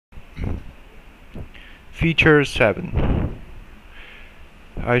Feature 7.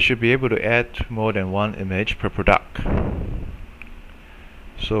 I should be able to add more than one image per product.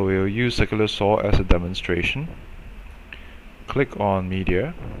 So we'll use circular saw as a demonstration. Click on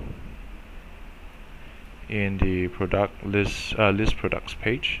Media in the product list products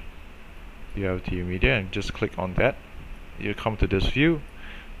page. You have the media and just click on that. You come to this view,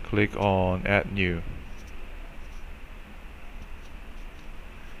 click on Add New.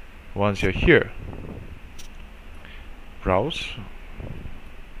 Once you're here, browse.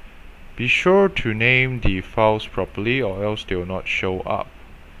 Be sure to name the files properly or else they will not show up.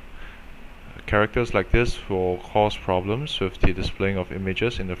 Characters like this will cause problems with the displaying of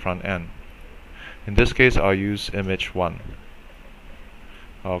images in the front end. In this case, I'll use image 1.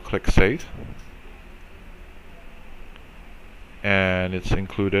 I'll click Save, and it's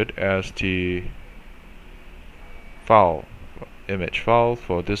included as the image file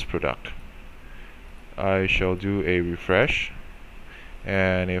for this product. I shall do a refresh,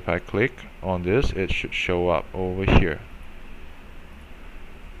 and if I click on this, it should show up over here.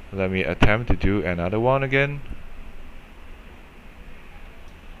 Let me attempt to do another one again.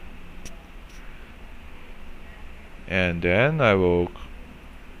 And then I will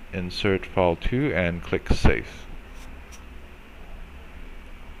insert file 2 and click Save.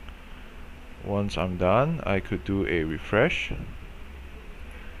 Once I'm done, I could do a refresh,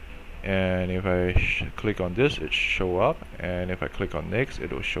 and if I click on this, it show up, and if I click on next,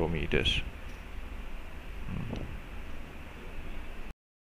 it will show me this.